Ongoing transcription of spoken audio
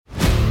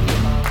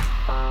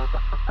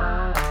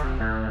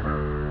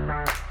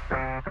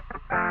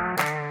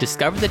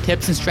Discover the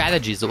tips and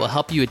strategies that will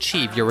help you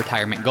achieve your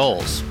retirement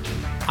goals.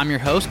 I'm your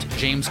host,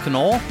 James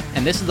Knoll,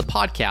 and this is the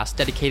podcast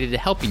dedicated to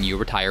helping you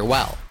retire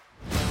well.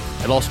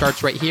 It all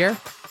starts right here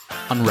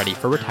on Ready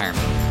for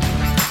Retirement.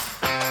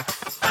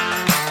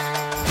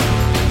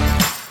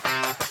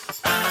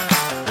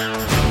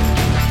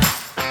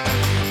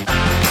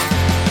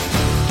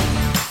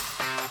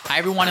 Hi,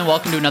 everyone, and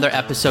welcome to another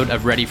episode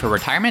of Ready for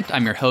Retirement.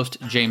 I'm your host,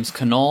 James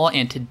Knoll,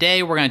 and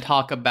today we're going to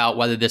talk about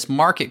whether this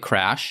market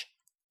crash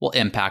will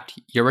impact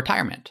your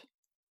retirement.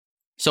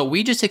 So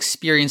we just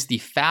experienced the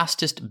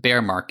fastest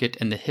bear market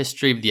in the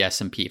history of the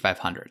S&P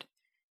 500.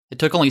 It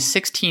took only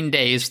 16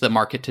 days for the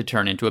market to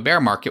turn into a bear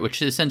market,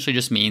 which essentially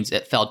just means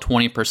it fell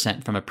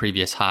 20% from a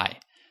previous high.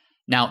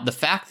 Now, the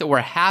fact that we're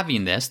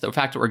having this, the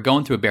fact that we're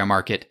going through a bear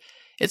market,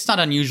 it's not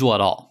unusual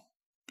at all.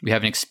 We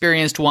haven't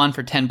experienced one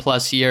for 10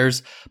 plus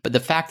years, but the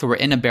fact that we're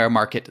in a bear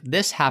market,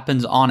 this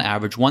happens on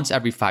average once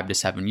every 5 to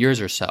 7 years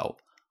or so.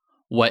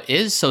 What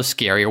is so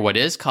scary, or what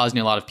is causing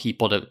a lot of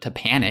people to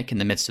panic in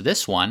the midst of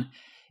this one,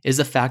 is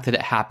the fact that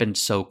it happened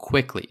so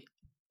quickly.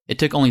 It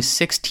took only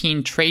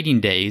 16 trading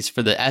days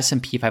for the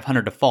S&P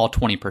 500 to fall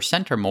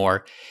 20% or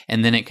more,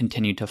 and then it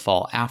continued to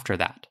fall after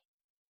that.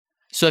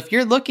 So if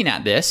you're looking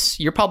at this,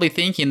 you're probably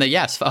thinking that,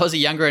 yes, if I was a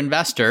younger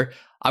investor,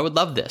 I would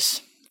love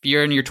this. If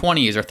you're in your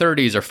 20s or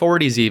 30s or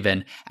 40s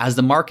even, as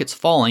the market's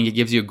falling, it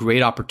gives you a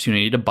great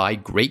opportunity to buy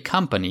great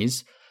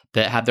companies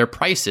that have their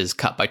prices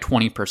cut by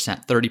 20%,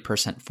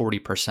 30%,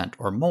 40%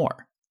 or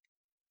more.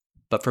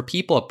 But for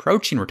people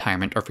approaching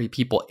retirement or for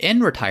people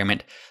in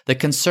retirement, the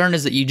concern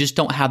is that you just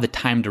don't have the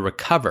time to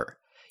recover.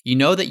 You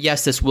know that,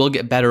 yes, this will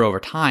get better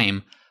over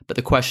time, but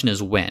the question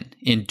is when?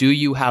 And do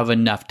you have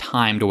enough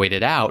time to wait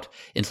it out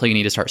until you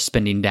need to start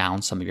spending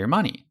down some of your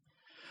money?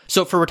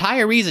 So for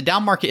retirees, a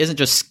down market isn't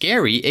just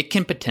scary, it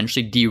can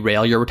potentially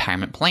derail your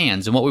retirement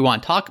plans. And what we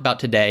want to talk about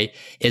today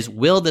is,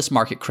 will this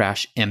market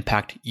crash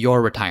impact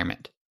your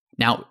retirement?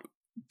 Now,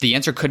 the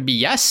answer could be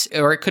yes,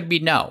 or it could be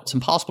no. It's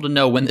impossible to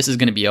know when this is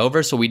going to be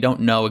over, so we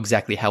don't know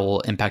exactly how it will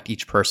impact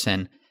each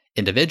person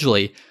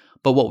individually.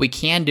 But what we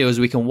can do is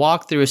we can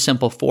walk through a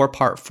simple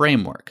 4-part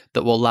framework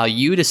that will allow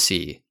you to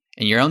see,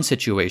 in your own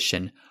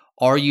situation,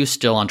 are you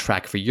still on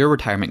track for your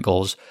retirement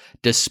goals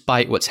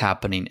despite what's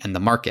happening in the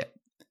market?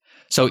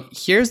 So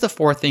here's the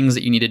 4 things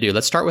that you need to do.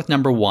 Let's start with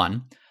number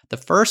 1. The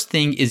first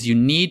thing is you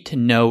need to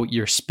know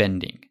your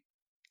spending.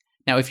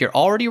 Now, if you're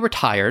already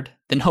retired,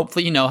 then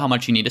hopefully you know how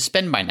much you need to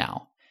spend by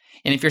now.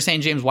 And if you're saying,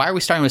 James, why are we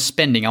starting with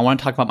spending? I want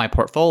to talk about my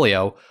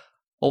portfolio.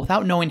 Well,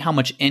 without knowing how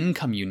much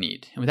income you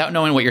need, and without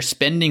knowing what your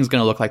spending is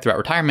going to look like throughout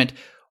retirement,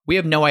 we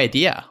have no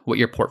idea what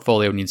your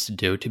portfolio needs to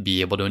do to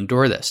be able to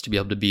endure this, to be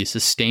able to be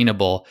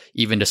sustainable,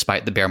 even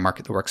despite the bear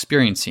market that we're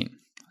experiencing.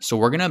 So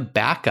we're going to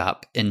back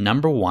up, and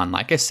number 1,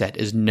 like I said,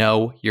 is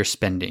know your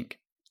spending.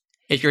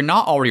 If you're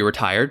not already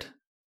retired,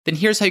 then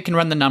here's how you can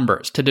run the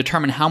numbers to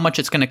determine how much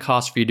it's going to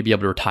cost for you to be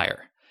able to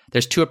retire.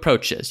 There's 2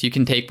 approaches. You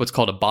can take what's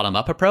called a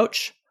bottom-up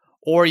approach,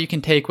 or you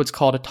can take what's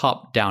called a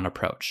top-down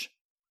approach.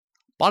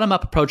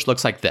 Bottom-up approach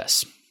looks like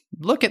this.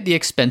 Look at the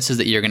expenses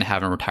that you're going to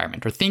have in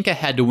retirement, or think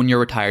ahead to when you're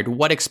retired,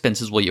 what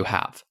expenses will you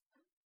have?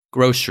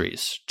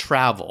 Groceries,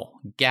 travel,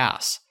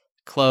 gas,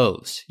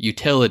 clothes,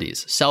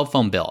 utilities, cell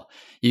phone bill.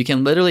 You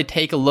can literally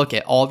take a look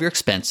at all of your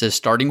expenses,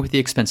 starting with the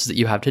expenses that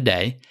you have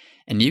today,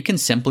 and you can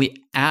simply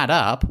add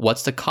up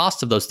what's the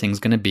cost of those things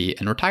going to be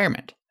in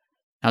retirement.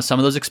 Now, some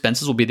of those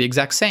expenses will be the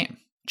exact same.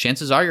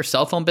 Chances are your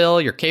cell phone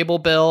bill, your cable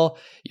bill,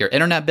 your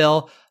internet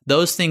bill,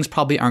 those things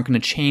probably aren't going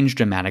to change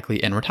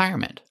dramatically in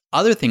retirement.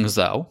 Other things,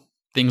 though,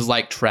 things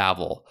like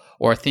travel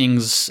or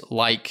things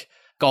like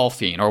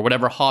golfing or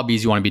whatever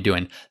hobbies you want to be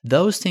doing,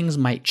 those things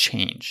might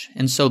change.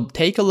 And so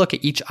take a look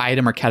at each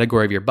item or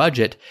category of your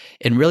budget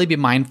and really be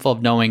mindful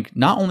of knowing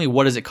not only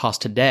what does it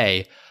cost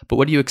today, but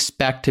what do you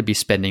expect to be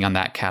spending on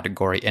that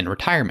category in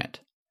retirement.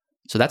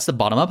 So that's the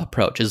bottom-up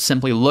approach, is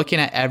simply looking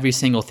at every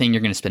single thing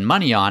you're going to spend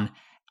money on,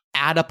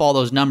 add up all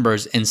those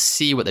numbers and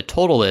see what the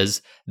total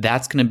is.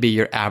 That's going to be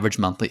your average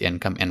monthly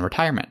income in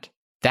retirement.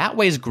 That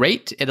way is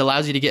great. It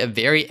allows you to get a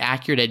very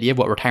accurate idea of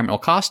what retirement will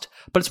cost,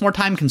 but it's more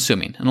time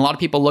consuming. And a lot of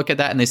people look at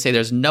that and they say,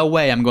 there's no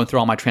way I'm going through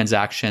all my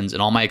transactions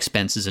and all my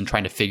expenses and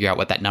trying to figure out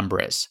what that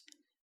number is.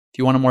 If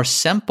you want a more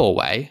simple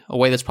way, a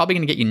way that's probably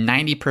going to get you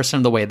 90%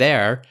 of the way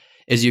there,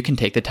 is you can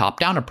take the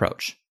top-down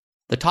approach.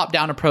 The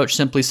top-down approach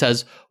simply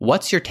says,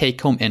 what's your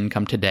take-home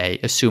income today,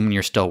 assuming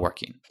you're still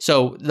working?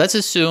 So let's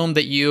assume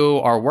that you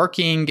are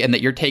working and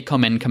that your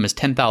take-home income is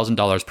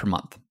 $10,000 per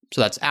month. So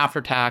that's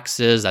after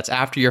taxes, that's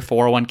after your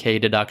 401k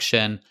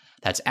deduction,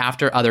 that's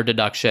after other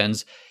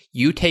deductions.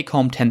 You take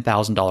home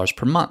 $10,000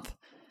 per month.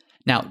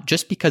 Now,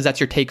 just because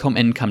that's your take-home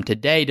income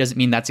today doesn't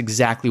mean that's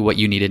exactly what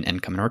you need in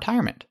income in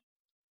retirement.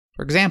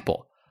 For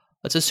example,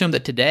 let's assume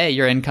that today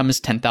your income is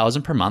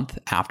 $10,000 per month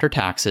after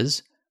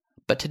taxes,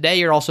 but today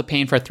you're also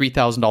paying for a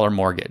 $3,000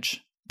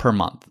 mortgage per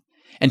month.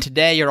 And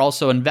today you're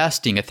also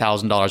investing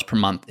 $1,000 per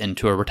month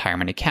into a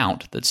retirement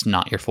account that's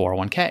not your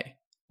 401k.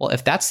 Well,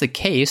 if that's the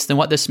case, then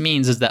what this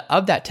means is that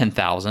of that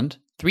 $10,000,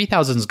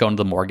 $3,000 is going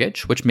to the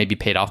mortgage, which may be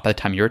paid off by the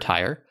time you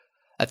retire.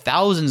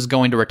 1,000 is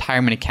going to a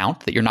retirement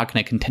account that you're not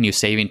going to continue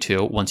saving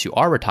to once you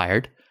are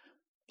retired.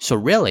 So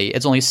really,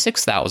 it's only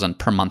 6,000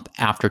 per month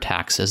after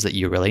taxes that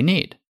you really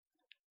need.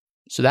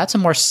 So that's a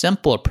more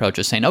simple approach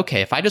of saying,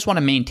 okay, if I just want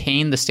to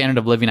maintain the standard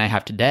of living I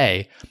have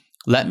today,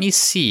 let me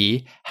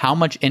see how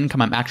much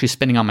income I'm actually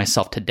spending on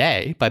myself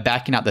today by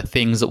backing out the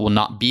things that will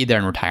not be there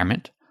in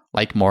retirement,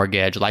 like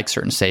mortgage, like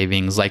certain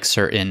savings, like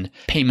certain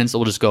payments that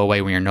will just go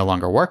away when you're no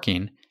longer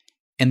working.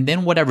 And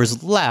then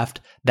whatever's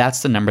left,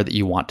 that's the number that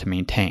you want to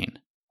maintain.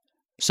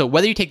 So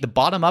whether you take the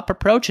bottom-up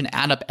approach and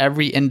add up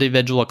every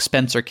individual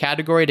expense or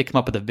category to come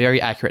up with a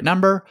very accurate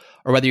number,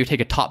 or whether you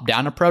take a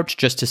top-down approach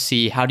just to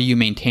see how do you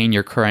maintain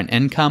your current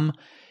income,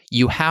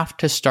 you have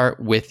to start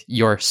with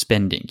your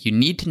spending. You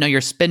need to know your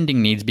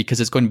spending needs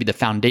because it's going to be the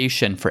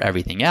foundation for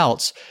everything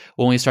else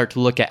when we start to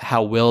look at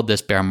how will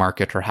this bear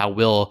market or how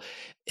will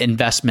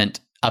investment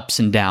ups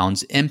and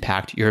downs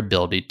impact your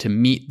ability to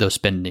meet those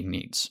spending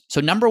needs.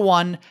 So number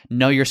one,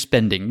 know your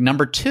spending.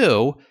 Number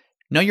two,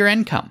 know your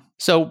income.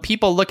 So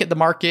people look at the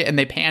market and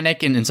they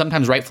panic, and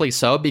sometimes rightfully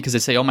so, because they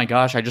say, oh my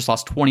gosh, I just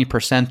lost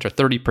 20% or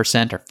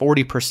 30% or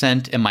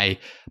 40% in my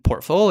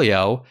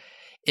portfolio.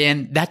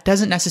 And that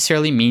doesn't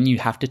necessarily mean you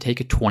have to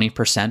take a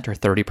 20% or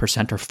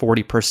 30%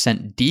 or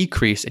 40%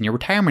 decrease in your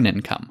retirement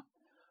income.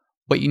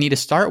 What you need to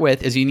start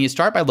with is you need to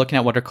start by looking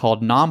at what are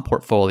called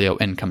non-portfolio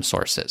income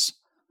sources.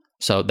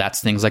 So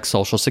that's things like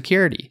Social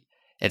Security.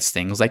 It's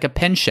things like a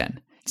pension.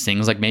 It's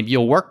things like maybe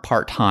you'll work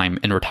part-time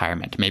in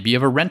retirement. Maybe you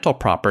have a rental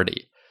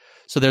property.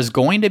 So there's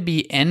going to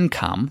be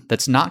income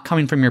that's not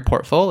coming from your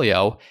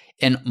portfolio,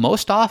 and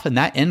most often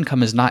that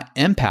income is not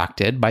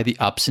impacted by the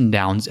ups and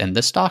downs in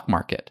the stock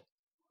market.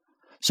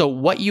 So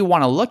what you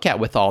want to look at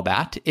with all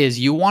that is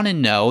you want to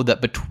know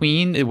that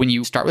when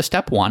you start with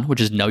step one, which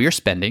is know your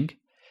spending,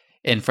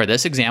 and for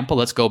this example,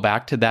 let's go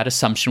back to that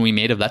assumption we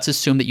made of let's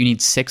assume that you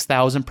need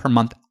 $6,000 per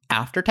month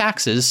after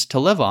taxes to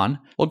live on.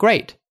 Well,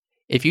 great.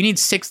 If you need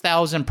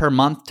 $6,000 per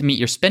month to meet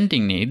your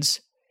spending needs,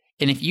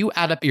 and if you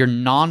add up your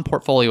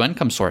non-portfolio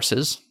income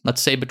sources,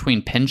 let's say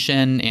between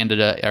pension and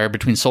or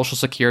between Social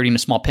Security and a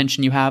small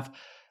pension you have,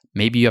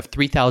 maybe you have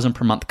 $3,000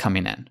 per month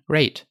coming in.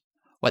 Great.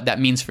 What that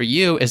means for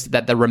you is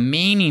that the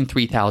remaining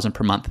 $3,000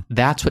 per month,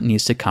 that's what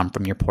needs to come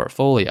from your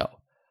portfolio.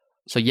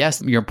 So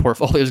yes, your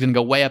portfolio is going to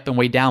go way up and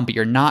way down, but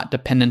you're not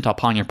dependent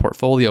upon your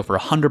portfolio for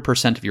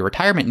 100% of your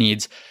retirement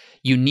needs.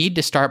 You need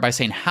to start by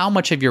saying how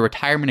much of your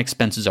retirement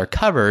expenses are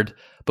covered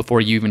before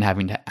you even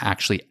having to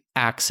actually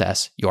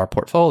access your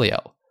portfolio.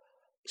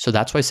 So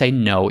that's why I say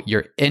know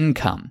your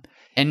income.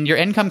 And your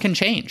income can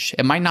change.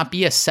 It might not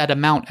be a set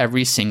amount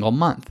every single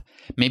month.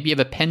 Maybe you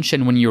have a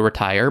pension when you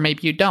retire,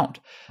 maybe you don't.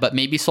 But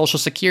maybe Social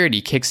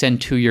Security kicks in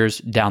 2 years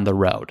down the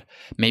road.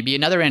 Maybe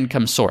another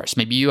income source.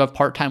 Maybe you have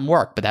part-time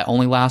work, but that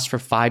only lasts for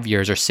 5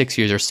 years or 6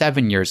 years or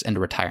 7 years into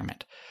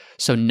retirement.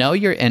 So know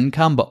your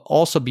income, but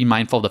also be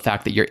mindful of the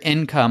fact that your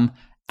income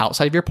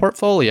outside of your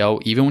portfolio,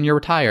 even when you're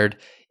retired,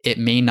 it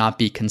may not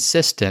be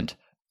consistent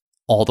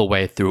all the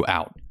way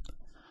throughout.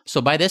 So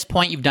by this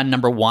point, you've done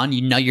number one,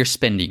 you know your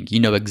spending.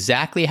 You know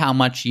exactly how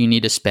much you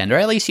need to spend, or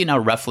at least you know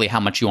roughly how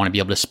much you want to be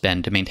able to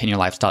spend to maintain your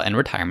lifestyle in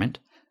retirement.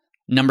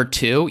 Number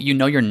two, you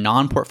know your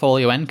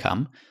non-portfolio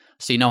income.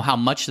 So you know how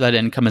much of that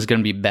income is going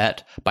to be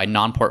bet by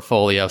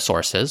non-portfolio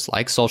sources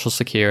like Social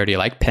Security,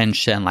 like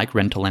pension, like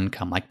rental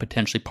income, like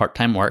potentially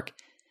part-time work.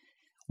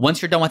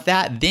 Once you're done with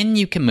that, then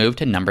you can move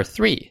to number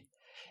three.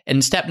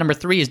 And step number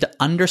three is to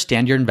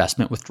understand your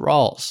investment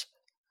withdrawals.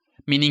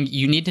 Meaning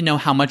you need to know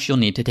how much you'll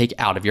need to take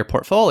out of your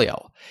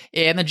portfolio.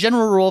 And the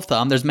general rule of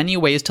thumb, there's many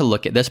ways to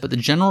look at this, but the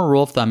general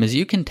rule of thumb is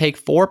you can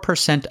take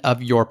 4%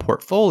 of your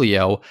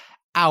portfolio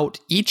out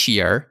each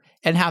year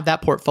and have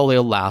that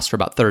portfolio last for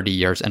about 30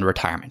 years in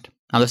retirement.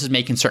 Now, this is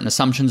making certain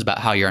assumptions about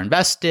how you're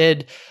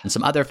invested and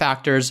some other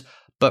factors,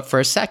 but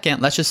for a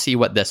second, let's just see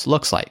what this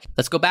looks like.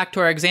 Let's go back to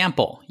our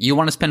example. You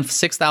want to spend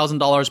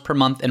 $6,000 per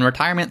month in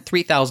retirement.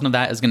 $3,000 of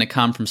that is going to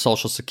come from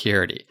Social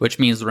Security, which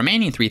means the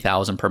remaining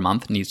 $3,000 per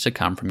month needs to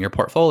come from your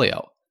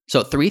portfolio.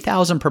 So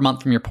 $3,000 per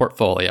month from your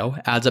portfolio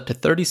adds up to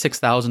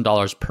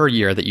 $36,000 per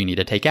year that you need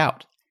to take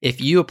out. If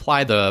you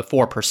apply the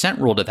 4%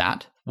 rule to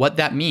that, what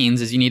that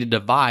means is you need to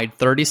divide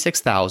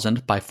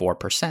 $36,000 by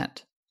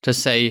 4% to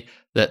say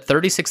that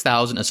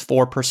 $36,000 is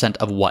 4%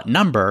 of what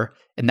number,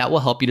 and that will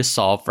help you to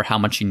solve for how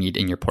much you need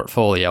in your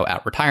portfolio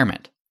at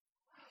retirement.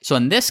 So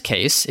in this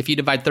case, if you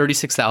divide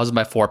 $36,000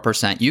 by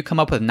 4%, you come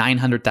up with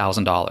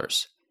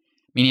 $900,000.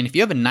 Meaning if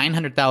you have a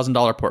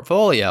 $900,000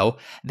 portfolio,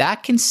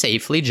 that can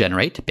safely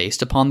generate,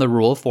 based upon the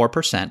rule of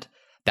 4%,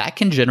 that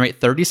can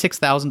generate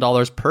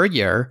 $36,000 per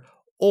year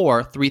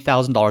or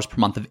 $3,000 per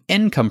month of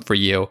income for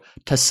you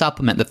to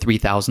supplement the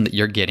 $3,000 that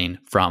you're getting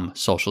from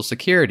Social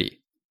Security.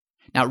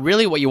 Now,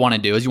 really what you want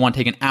to do is you want to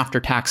take an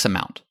after-tax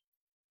amount.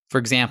 For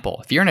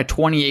example, if you're in a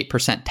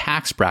 28%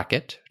 tax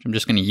bracket, I'm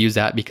just going to use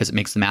that because it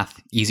makes the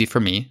math easy for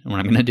me and what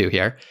I'm going to do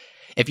here.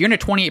 If you're in a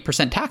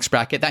 28% tax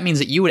bracket, that means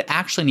that you would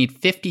actually need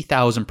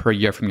 $50,000 per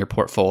year from your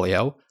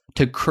portfolio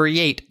to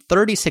create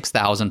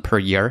 $36,000 per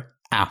year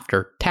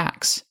after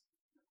tax.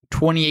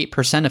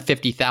 28% of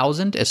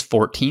 $50,000 is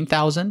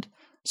 $14,000.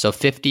 So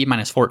 50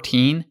 minus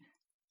 14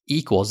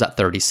 equals that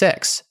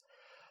 36.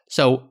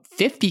 So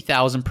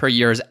 $50,000 per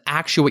year is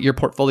actually what your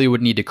portfolio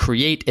would need to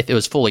create if it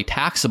was fully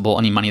taxable,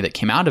 any money that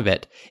came out of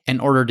it, in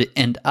order to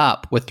end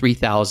up with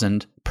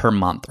 $3,000 per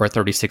month or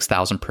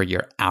 $36,000 per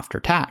year after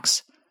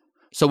tax.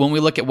 So when we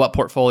look at what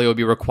portfolio would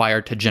be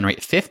required to generate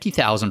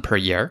 $50,000 per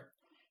year,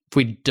 if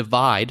we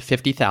divide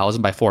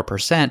 $50,000 by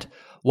 4%,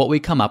 what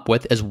we come up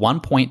with is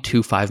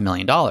 $1.25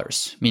 million,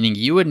 meaning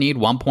you would need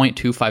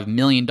 $1.25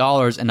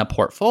 million in a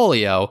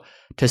portfolio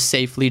to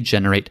safely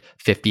generate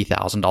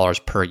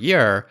 $50,000 per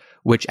year,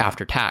 which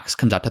after tax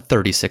comes out to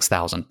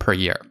 $36,000 per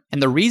year.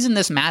 And the reason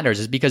this matters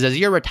is because as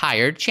you're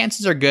retired,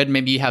 chances are good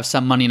maybe you have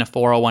some money in a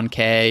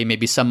 401k,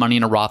 maybe some money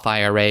in a Roth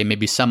IRA,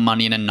 maybe some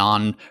money in a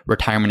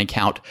non-retirement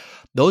account.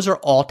 Those are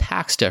all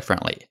taxed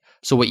differently.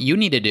 So what you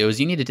need to do is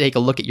you need to take a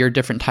look at your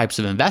different types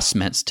of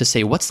investments to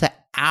say, what's the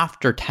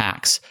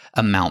after-tax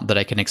amount that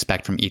I can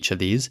expect from each of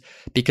these?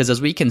 Because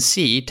as we can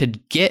see, to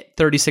get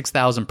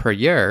 $36,000 per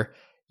year,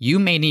 you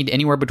may need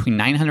anywhere between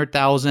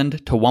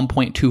 $900,000 to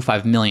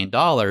 $1.25 million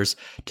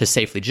to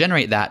safely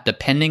generate that,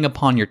 depending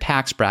upon your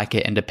tax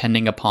bracket and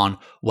depending upon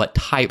what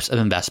types of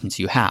investments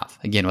you have.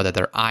 Again, whether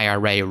they're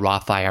IRA,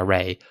 Roth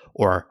IRA,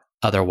 or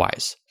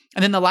otherwise.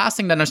 And then the last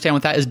thing to understand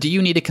with that is, do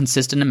you need a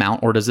consistent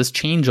amount or does this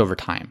change over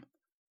time?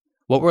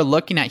 What we're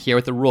looking at here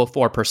with the rule of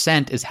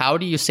 4% is how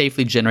do you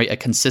safely generate a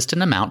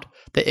consistent amount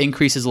that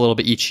increases a little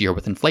bit each year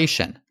with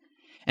inflation?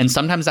 And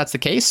sometimes that's the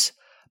case,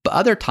 but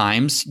other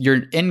times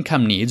your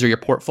income needs or your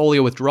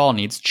portfolio withdrawal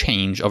needs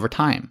change over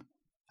time.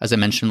 As I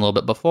mentioned a little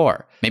bit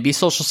before, maybe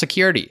Social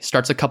Security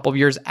starts a couple of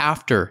years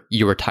after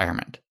your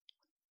retirement.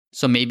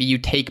 So maybe you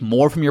take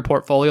more from your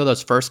portfolio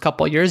those first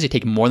couple of years, you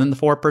take more than the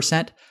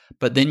 4%,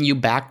 but then you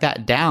back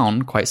that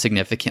down quite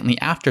significantly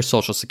after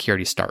Social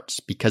Security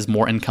starts because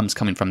more income's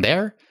coming from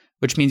there,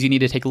 which means you need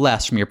to take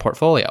less from your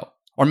portfolio.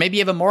 Or maybe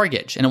you have a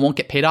mortgage and it won't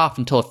get paid off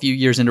until a few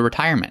years into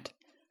retirement.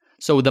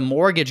 So the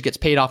mortgage gets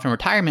paid off in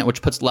retirement,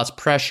 which puts less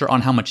pressure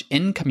on how much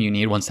income you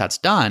need once that's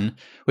done,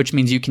 which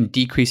means you can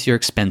decrease your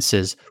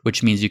expenses,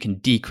 which means you can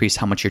decrease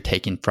how much you're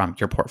taking from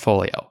your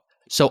portfolio.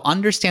 So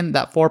understand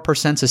that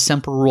 4% is a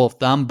simple rule of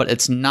thumb, but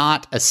it's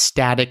not a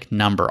static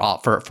number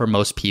for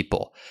most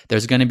people.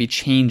 There's going to be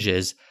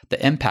changes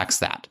that impacts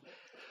that.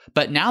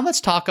 But now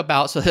let's talk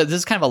about, so this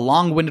is kind of a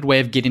long-winded way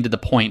of getting to the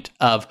point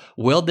of,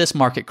 will this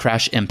market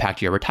crash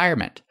impact your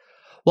retirement?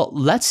 Well,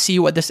 let's see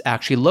what this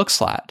actually looks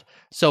like.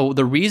 So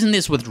the reason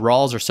these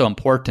withdrawals are so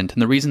important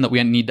and the reason that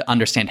we need to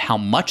understand how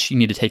much you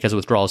need to take as a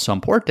withdrawal is so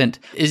important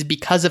is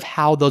because of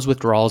how those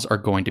withdrawals are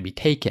going to be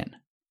taken.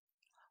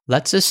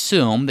 Let's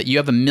assume that you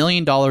have $1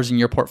 million in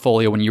your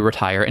portfolio when you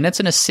retire, and it's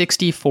in a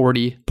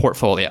 60-40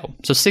 portfolio.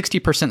 So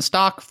 60%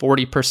 stock,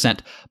 40%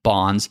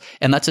 bonds,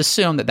 and let's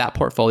assume that that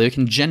portfolio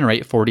can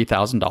generate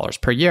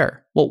 $40,000 per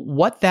year. Well,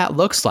 what that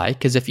looks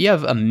like is if you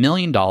have $1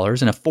 million and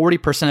a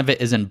 40% of it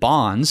is in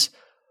bonds,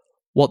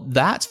 well,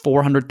 that's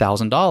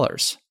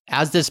 $400,000.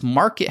 As this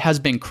market has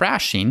been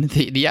crashing,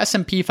 the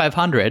S&P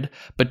 500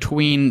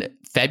 between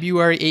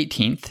February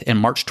 18th and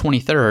March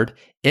 23rd,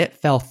 it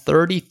fell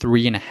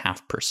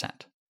 33.5%.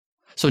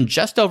 So in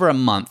just over a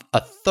month,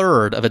 a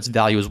third of its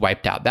value was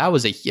wiped out. That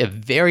was a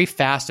very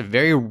fast, a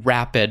very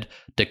rapid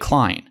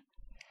decline.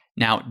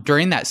 Now,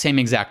 during that same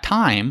exact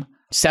time,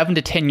 7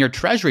 to 10-year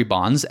treasury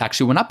bonds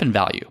actually went up in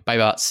value by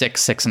about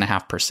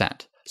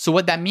 6.5%. So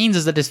what that means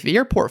is that if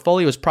your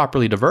portfolio is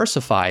properly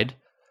diversified,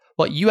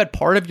 well, you had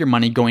part of your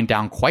money going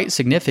down quite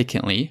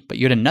significantly, but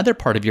you had another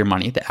part of your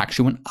money that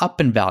actually went up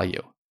in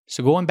value.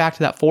 So going back to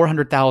that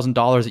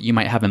 $400,000 that you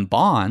might have in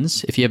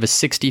bonds, if you have a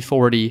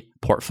 60-40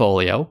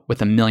 portfolio with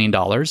 $1 million,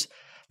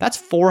 that's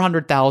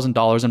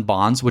 $400,000 in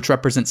bonds, which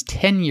represents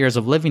 10 years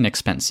of living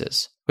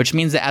expenses, which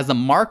means that as the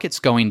market's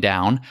going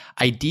down,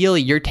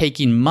 ideally you're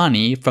taking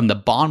money from the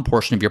bond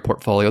portion of your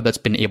portfolio that's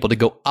been able to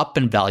go up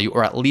in value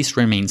or at least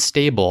remain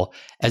stable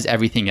as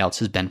everything else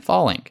has been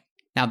falling.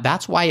 Now,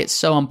 that's why it's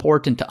so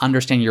important to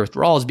understand your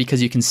withdrawals,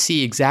 because you can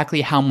see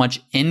exactly how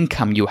much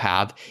income you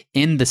have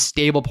in the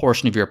stable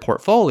portion of your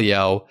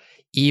portfolio,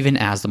 even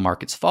as the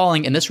market's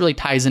falling. And this really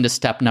ties into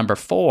step number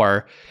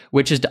 4,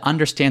 which is to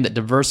understand that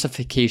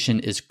diversification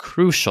is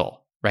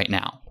crucial right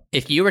now.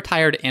 If you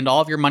retired and all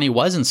of your money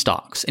was in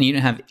stocks and you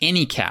didn't have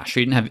any cash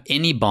or you didn't have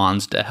any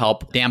bonds to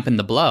help dampen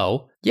the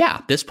blow, yeah,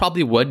 this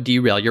probably would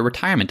derail your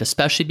retirement,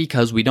 especially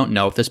because we don't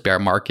know if this bear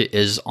market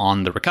is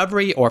on the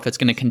recovery or if it's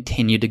going to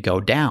continue to go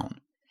down.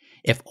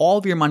 If all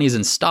of your money is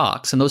in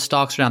stocks and those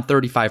stocks are down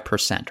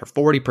 35%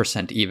 or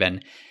 40%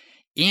 even,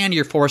 and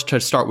you're forced to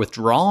start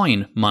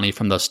withdrawing money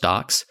from those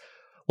stocks,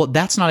 well,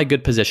 that's not a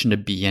good position to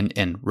be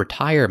in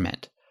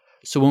retirement.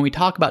 So when we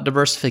talk about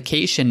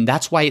diversification,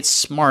 that's why it's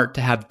smart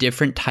to have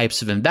different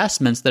types of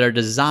investments that are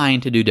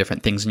designed to do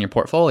different things in your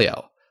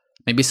portfolio.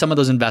 Maybe some of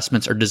those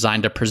investments are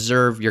designed to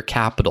preserve your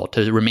capital,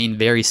 to remain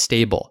very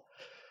stable.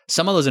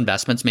 Some of those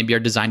investments maybe are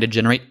designed to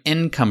generate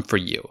income for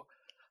you.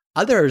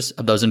 Others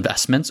of those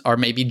investments are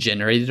maybe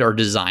generated or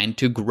designed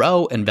to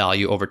grow in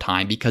value over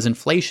time because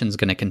inflation is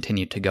going to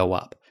continue to go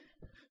up.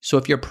 So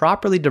if you're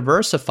properly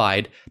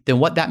diversified, then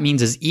what that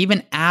means is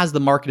even as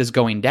the market is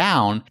going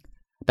down,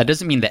 that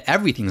doesn't mean that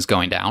everything's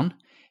going down.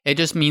 It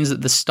just means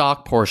that the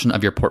stock portion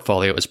of your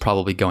portfolio is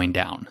probably going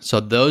down. So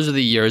those are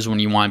the years when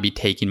you want to be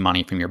taking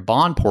money from your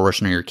bond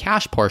portion or your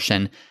cash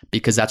portion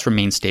because that's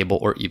remained stable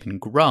or even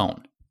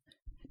grown.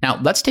 Now,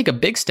 let's take a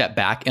big step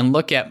back and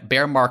look at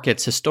bear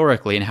markets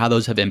historically and how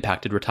those have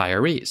impacted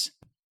retirees.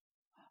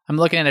 I'm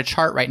looking at a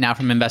chart right now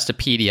from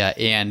Investopedia,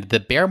 and the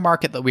bear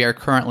market that we are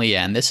currently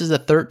in, this is the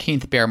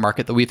 13th bear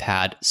market that we've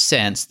had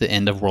since the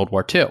end of World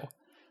War II.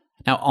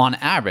 Now, on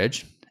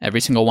average, every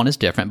single one is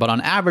different, but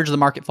on average, the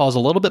market falls a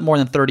little bit more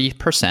than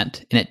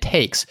 30%, and it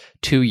takes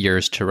 2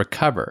 years to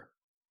recover.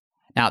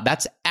 Now,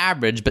 that's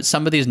average, but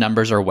some of these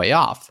numbers are way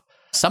off.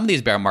 Some of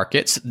these bear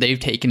markets, they've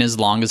taken as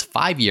long as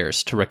 5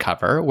 years to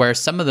recover, whereas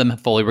some of them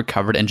have fully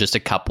recovered in just a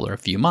couple or a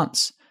few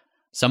months.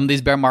 Some of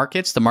these bear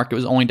markets, the market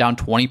was only down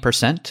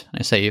 20%.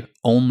 I say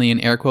only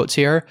in air quotes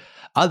here.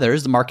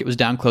 Others, the market was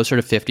down closer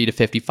to 50 to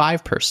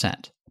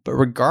 55%. But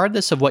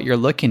regardless of what you're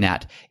looking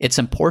at, it's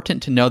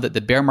important to know that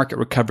the bear market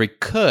recovery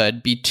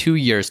could be 2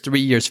 years,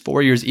 3 years,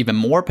 4 years, even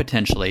more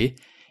potentially.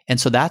 And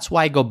so that's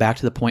why I go back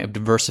to the point of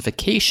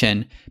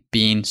diversification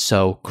being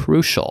so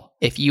crucial.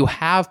 If you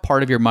have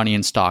part of your money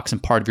in stocks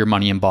and part of your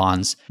money in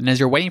bonds, and as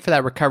you're waiting for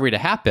that recovery to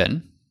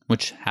happen,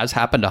 which has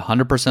happened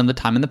 100% of the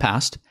time in the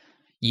past,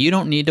 you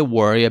don't need to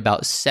worry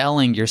about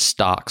selling your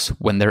stocks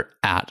when they're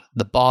at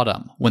the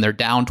bottom, when they're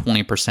down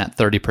 20%,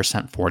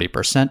 30%,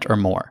 40% or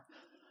more.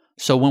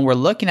 So when we're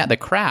looking at the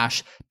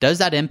crash, does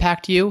that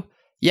impact you?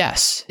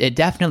 Yes, it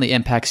definitely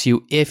impacts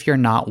you if you're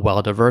not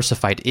well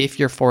diversified. If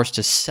you're forced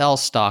to sell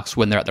stocks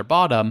when they're at their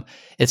bottom,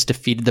 it's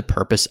defeated the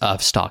purpose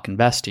of stock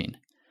investing.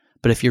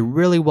 But if you're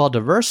really well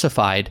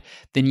diversified,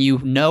 then you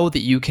know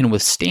that you can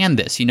withstand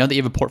this. You know that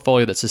you have a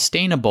portfolio that's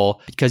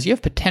sustainable because you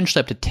have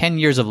potentially up to 10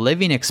 years of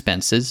living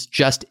expenses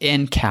just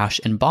in cash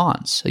and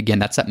bonds. Again,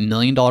 that's that $1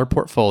 million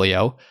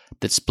portfolio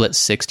that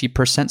splits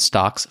 60%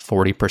 stocks,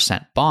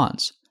 40%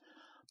 bonds.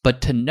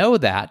 But to know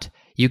that,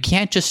 you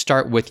can't just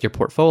start with your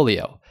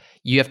portfolio.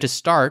 You have to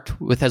start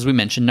with, as we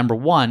mentioned, number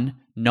one,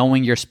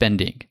 knowing your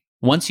spending.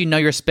 Once you know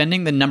your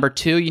spending, then number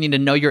two, you need to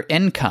know your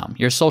income,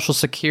 your Social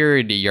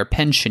Security, your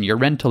pension, your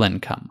rental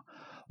income.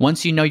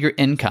 Once you know your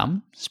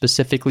income,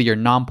 specifically your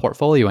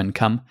non-portfolio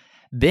income,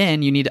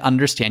 then you need to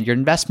understand your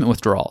investment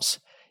withdrawals.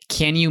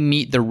 Can you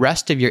meet the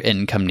rest of your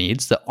income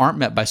needs that aren't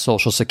met by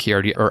Social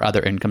Security or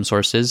other income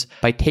sources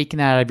by taking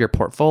that out of your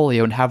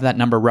portfolio and have that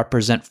number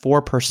represent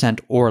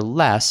 4% or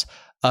less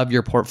of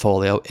your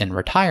portfolio in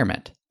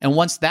retirement? And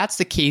once that's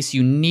the case,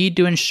 you need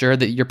to ensure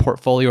that your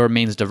portfolio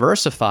remains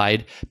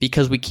diversified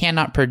because we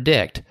cannot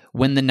predict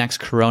when the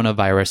next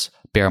coronavirus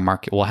bear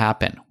market will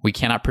happen. We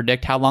cannot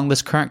predict how long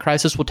this current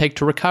crisis will take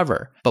to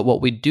recover. But what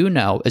we do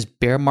know is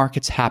bear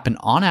markets happen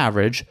on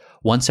average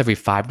once every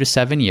 5 to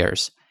 7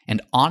 years.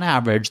 And on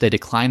average, they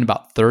decline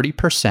about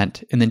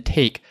 30% and then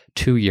take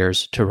 2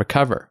 years to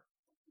recover.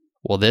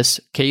 Will this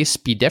case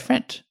be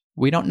different?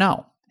 We don't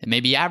know. It may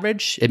be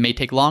average. It may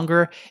take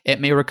longer. It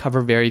may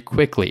recover very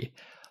quickly.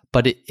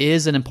 But it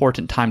is an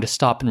important time to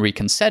stop and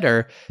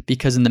reconsider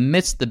because in the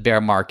midst of the bear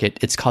market,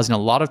 it's causing a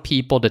lot of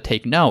people to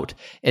take note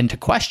and to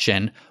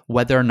question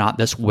whether or not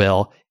this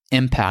will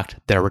impact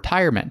their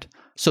retirement.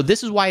 So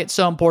this is why it's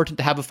so important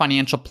to have a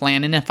financial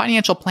plan. And a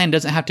financial plan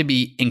doesn't have to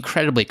be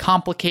incredibly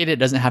complicated. It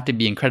doesn't have to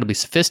be incredibly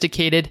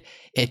sophisticated.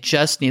 It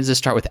just needs to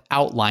start with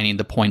outlining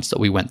the points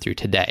that we went through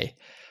today.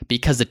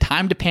 Because the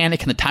time to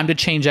panic and the time to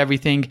change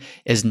everything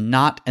is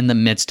not in the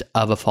midst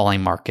of a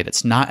falling market.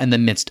 It's not in the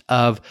midst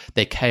of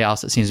the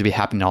chaos that seems to be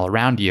happening all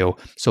around you.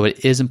 So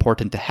it is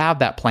important to have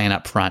that plan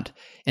up front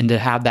and to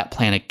have that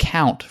plan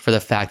account for the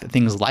fact that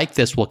things like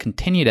this will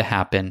continue to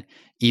happen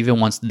even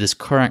once this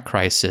current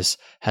crisis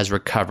has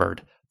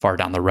recovered far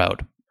down the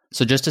road.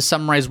 So just to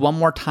summarize one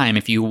more time,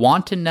 if you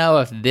want to know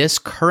if this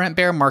current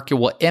bear market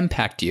will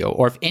impact you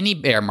or if any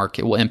bear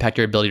market will impact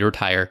your ability to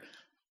retire,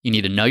 you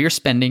need to know your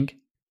spending.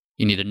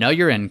 You need to know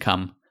your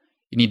income.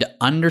 You need to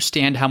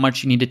understand how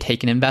much you need to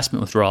take in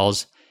investment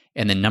withdrawals.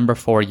 And then number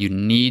 4, you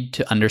need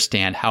to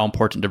understand how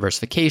important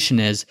diversification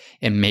is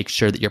and make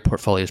sure that your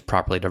portfolio is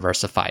properly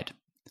diversified.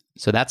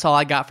 So that's all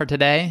I got for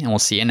today, and we'll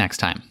see you next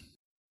time.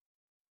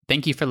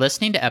 Thank you for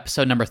listening to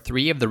episode number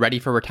 3 of the Ready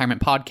for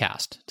Retirement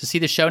podcast. To see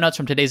the show notes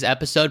from today's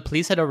episode,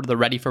 please head over to the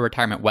Ready for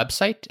Retirement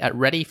website at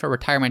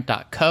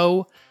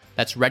readyforretirement.co.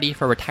 That's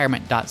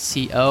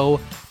readyforretirement.co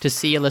to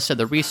see a list of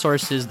the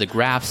resources, the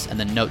graphs, and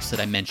the notes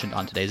that I mentioned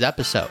on today's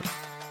episode.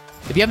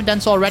 If you haven't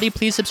done so already,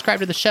 please subscribe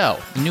to the show.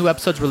 New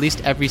episodes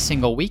released every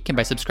single week, and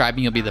by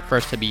subscribing, you'll be the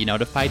first to be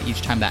notified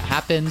each time that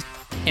happens.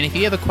 And if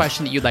you have a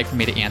question that you'd like for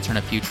me to answer in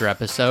a future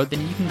episode,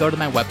 then you can go to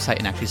my website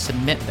and actually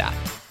submit that.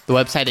 The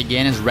website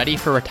again is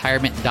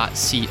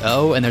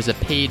readyforretirement.co, and there's a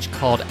page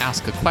called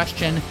Ask a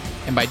Question.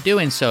 And by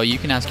doing so, you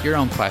can ask your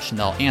own question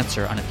that I'll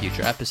answer on a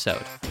future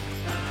episode.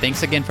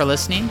 Thanks again for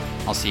listening.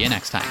 I'll see you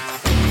next time.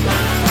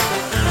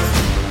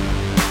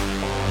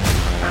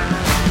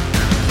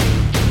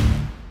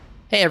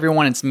 Hey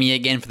everyone, it's me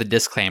again for the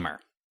disclaimer.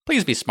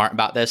 Please be smart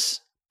about this.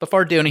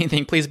 Before doing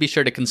anything, please be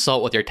sure to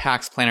consult with your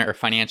tax planner or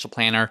financial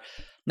planner.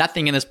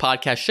 Nothing in this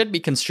podcast should be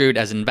construed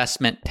as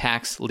investment,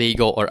 tax,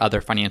 legal, or other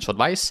financial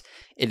advice.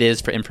 It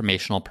is for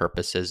informational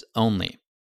purposes only.